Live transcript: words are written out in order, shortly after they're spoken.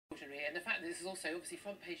and the fact that this is also obviously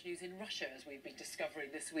front-page news in Russia, as we've been discovering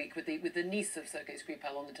this week with the niece of Sergei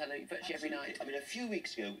Skripal on the television virtually every night. I mean, a few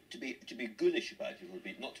weeks ago, to be ghoulish about it, or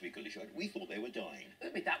not to be ghoulish about it, we thought they were dying.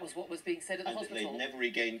 I mean, that was what was being said at the hospital. They'd never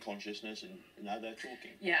regained consciousness, and now they're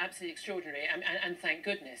talking. Yeah, absolutely extraordinary, and thank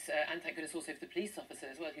goodness. And thank goodness also for the police officer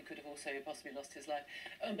as well, who could have also possibly lost his life.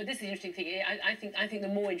 But this is the interesting thing. I think the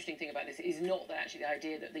more interesting thing about this is not that actually the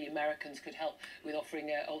idea that the Americans could help with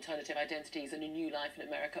offering alternative identities and a new life in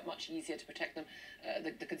America, much easier to protect them.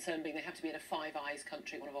 The concern being they have to be in a Five Eyes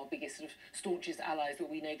country, one of our biggest sort of staunchest allies, where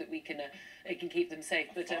we know that we can keep them safe.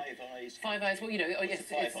 But Five Eyes. Well, you know, yes,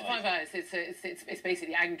 it's Five Eyes. It's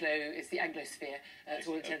basically the Anglosphere to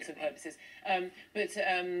all intents and purposes. But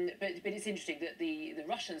it's interesting that the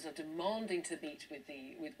Russians are demanding to meet with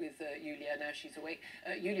Yulia now she's awake.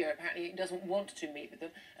 Yulia apparently doesn't want to meet with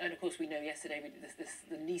them, and of course we know yesterday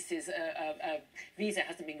the niece's visa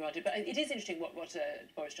hasn't been granted. But it is interesting what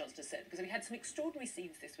Boris Johnson has said, because we had some extraordinary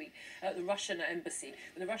scenes this week at the Russian embassy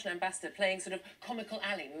with the Russian ambassador playing sort of comical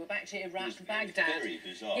alley. We were back to Iraq, Baghdad. Very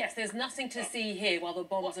bizarre. Yes, there's nothing to see here while the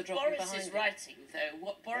bombs are dropping behind.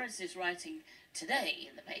 What Boris is writing today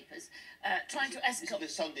in the papers, trying to exculpate...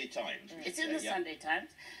 It's in the Sunday Times. It's in the Sunday Times.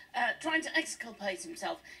 Trying to exculpate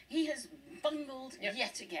himself. He has bungled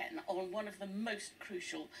yet again on one of the most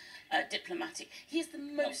crucial diplomatic. He is the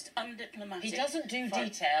most undiplomatic. He doesn't do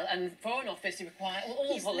detail, and Foreign Office requires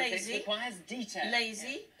all politics requires detail.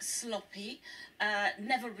 Lazy, sloppy,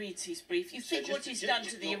 never reads his brief. You think what he's done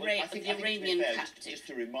to the Iranian captive. Just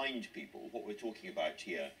to remind people, what we're talking about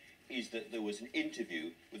here is that there was an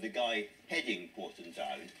interview with the guy heading Porton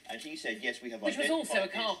Down, and he said, yes, we have identified... Which was also a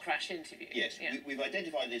car this. Crash interview. Yes, yeah. We've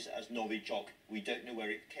identified this as Novichok. We don't know where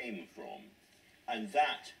it came from. And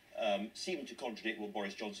that seemed to contradict what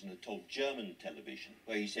Boris Johnson had told German television,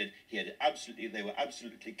 where he said they were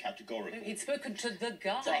absolutely categorical. He'd spoken to the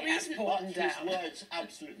guy at Porton Down. His words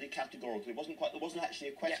absolutely categorical. There wasn't actually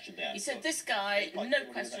a question there. He said, this guy, no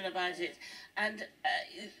question about it. And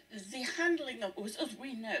the handling of, as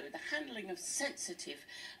we know, the handling of sensitive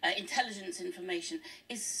intelligence information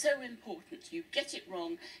is so important. You get it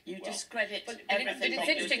wrong, you discredit everything. But it's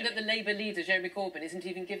interesting that the Labour leader, Jeremy Corbyn, isn't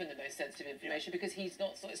even given the most sensitive information because it's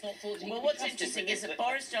not thought that he can be what's interesting is that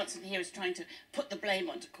Boris Johnson here is trying to put the blame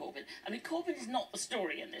onto Corbyn. I mean, Corbyn is not the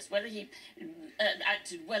story in this. Whether he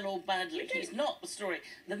acted well or badly, he's not the story.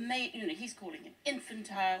 The main, he's calling him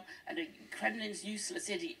infantile and a Kremlin's useless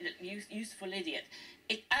idiot, useful idiot.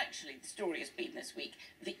 Actually, the story has been this week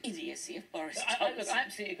the idiocy of Boris Johnson. Look, I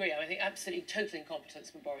absolutely agree. I think absolutely total incompetence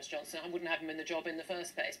from Boris Johnson. I wouldn't have him in the job in the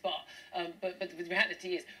first place. But the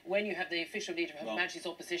reality is, when you have the official leader of Her Majesty's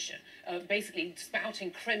opposition basically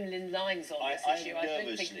spouting Kremlin lines on this issue, I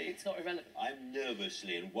don't think it's not irrelevant. I'm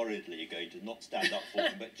nervously and worriedly going to not stand up for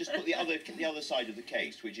him, but just put the other side of the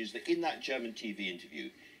case, which is that in that German TV interview,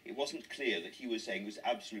 it wasn't clear that he was saying it was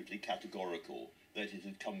absolutely categorical that it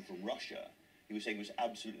had come from Russia. He was saying it was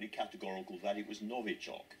absolutely categorical that it was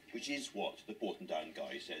Novichok, which is what the Porton Down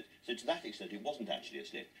guy said. So to that extent, it wasn't actually a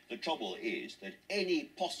slip. The trouble is that any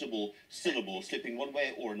possible syllable slipping one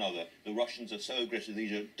way or another, the Russians are so aggressive they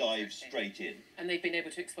just dive straight in. And they've been able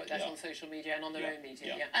to exploit that on social media and on their own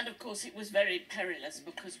media. Yeah. And of course, it was very perilous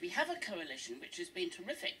because we have a coalition which has been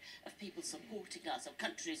terrific of people supporting us, of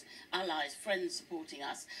countries, allies, friends supporting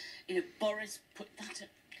us. Boris put that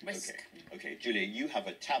at risk. Okay, Julia, you have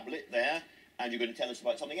a tablet there. And you're going to tell us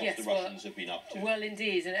about something else the Russians have been up to. Well,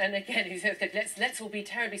 indeed. And again, he says, let's all be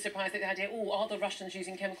terribly surprised at the idea, are the Russians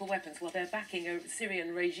using chemical weapons? Well, they're backing a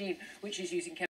Syrian regime which is using chemical weapons.